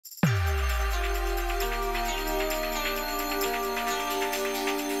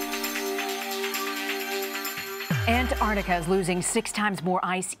Antarctica is losing 6 times more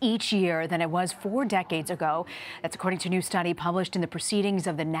ice each year than it was 4 decades ago. That's according to a new study published in the Proceedings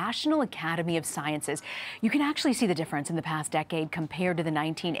of the National Academy of Sciences. You can actually see the difference in the past decade compared to the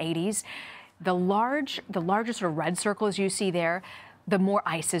 1980s. The larger sort of red circles you see there, the more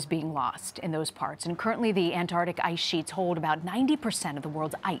ice is being lost in those parts. And currently the Antarctic ice sheets hold about 90% of the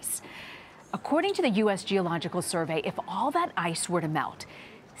world's ice. According to the U.S. Geological Survey, if all that ice were to melt,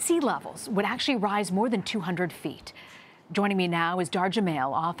 sea levels would actually rise more than 200 feet. Joining me now is Dahr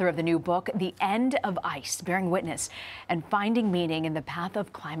Jamail, author of the new book, The End of Ice, Bearing Witness and Finding Meaning in the Path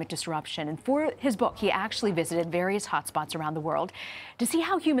of Climate Disruption. And for his book, he actually visited various hotspots around the world to see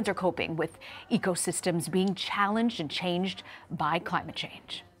how humans are coping with ecosystems being challenged and changed by climate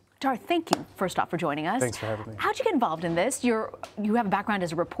change. Dahr, thank you, first off, for joining us. Thanks for having me. How'd you get involved in this? You have a background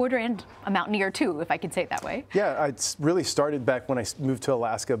as a reporter and a mountaineer, too, if I could say it that way. Yeah, I really started back when I moved to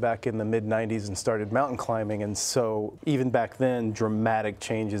Alaska back in the mid-90s and started mountain climbing. And so even back then, dramatic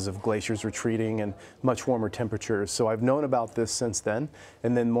changes of glaciers retreating and much warmer temperatures. So I've known about this since then.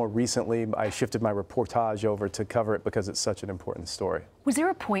 And then more recently, I shifted my reportage over to cover it because it's such an important story. Was there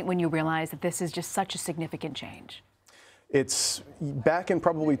a point when you realized that this is just such a significant change? It's back in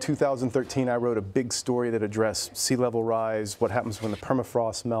probably 2013, I wrote a big story that addressed sea level rise, what happens when the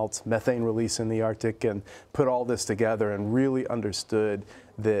permafrost melts, methane release in the Arctic, and put all this together and really understood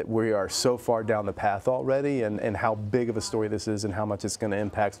that we are so far down the path already and how big of a story this is and how much it's going to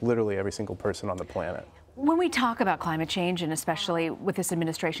impact literally every single person on the planet. When we talk about climate change, and especially with this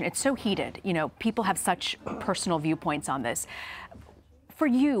administration, it's so heated. You know, people have such personal viewpoints on this. For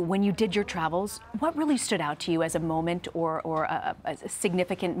you, when you did your travels, what really stood out to you as a moment or a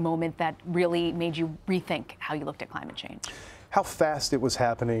significant moment that really made you rethink how you looked at climate change? How fast it was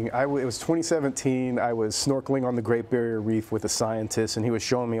happening. It was 2017. I was snorkeling on the Great Barrier Reef with a scientist, and he was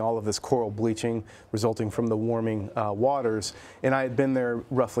showing me all of this coral bleaching resulting from the warming waters. And I had been there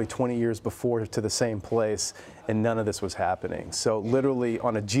roughly 20 years before to the same place, and none of this was happening. So literally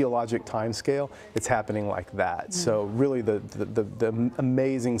on a geologic time scale, it's happening like that. So really the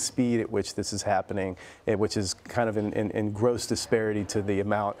amazing speed at which this is happening, which is kind of in gross disparity to the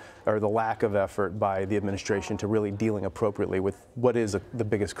amount or the lack of effort by the administration to really dealing appropriately with what is the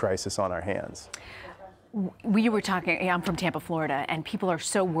biggest crisis on our hands. We were talking, I'm from Tampa, Florida, and people are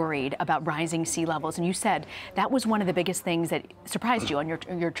so worried about rising sea levels. And you said that was one of the biggest things that surprised you on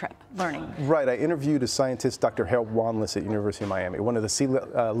your trip, learning. Right. I interviewed a scientist, Dr. Harold Wanless at University of Miami, one of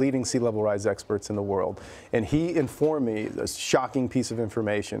the leading sea level rise experts in the world. And he informed me a shocking piece of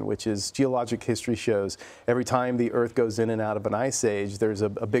information, which is geologic history shows every time the Earth goes in and out of an ice age, there's a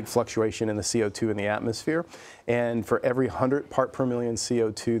big fluctuation in the CO2 in the atmosphere. And for every 100 part per million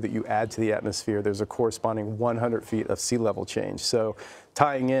CO2 that you add to the atmosphere, there's a corresponding 100 feet of sea level change. So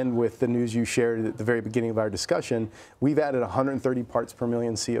tying in with the news you shared at the very beginning of our discussion, we've added 130 parts per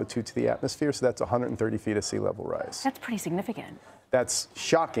million CO2 to the atmosphere, so that's 130 feet of sea level rise. That's pretty significant. That's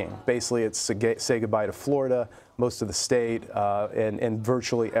shocking. Basically, it's say goodbye to Florida, most of the state, and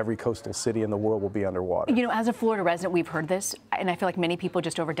virtually every coastal city in the world will be underwater. You know, as a Florida resident, we've heard this, and I feel like many people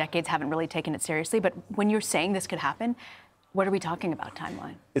just over decades haven't really taken it seriously. But when you're saying this could happen, what are we talking about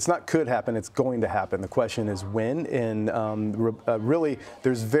timeline? It's not could happen, it's going to happen. The question is when, and really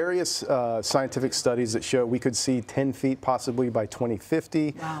there's various scientific studies that show we could see 10 feet possibly by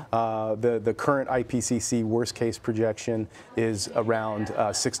 2050. Wow. The current IPCC worst case projection is around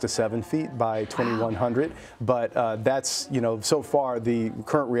 6 to 7 feet by 2100. Wow. But that's, you know, so far the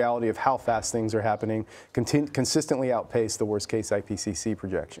current reality of how fast things are happening consistently outpace the worst case IPCC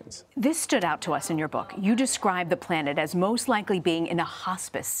projections. This stood out to us in your book. You describe the planet as most likely being in a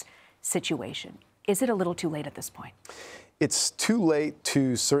hospice situation. Is it a little too late at this point? It's too late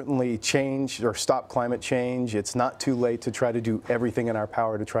to certainly change or stop climate change. It's not too late to try to do everything in our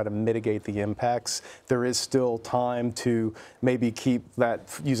power to try to mitigate the impacts. There is still time to maybe keep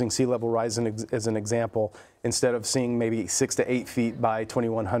that, using sea level rise as an example, instead of seeing maybe 6 to 8 feet by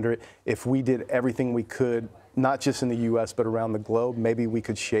 2100, if we did everything we could, not just in the U.S., but around the globe, maybe we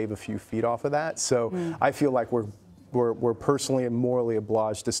could shave a few feet off of that. So I feel like we're personally and morally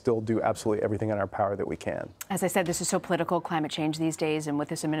obliged to still do absolutely everything in our power that we can. As I said, this is so political, climate change these days, and with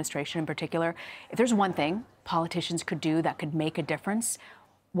this administration in particular. If there's one thing politicians could do that could make a difference,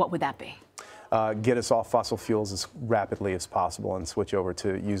 what would that be? Get us off fossil fuels as rapidly as possible and switch over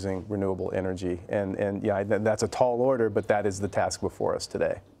to using renewable energy. And yeah, that's a tall order, but that is the task before us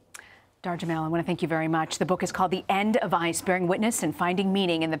today. Dahr Jamail, I want to thank you very much. The book is called The End of Ice, Bearing Witness and Finding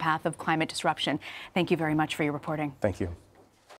Meaning in the Path of Climate Disruption. Thank you very much for your reporting. Thank you.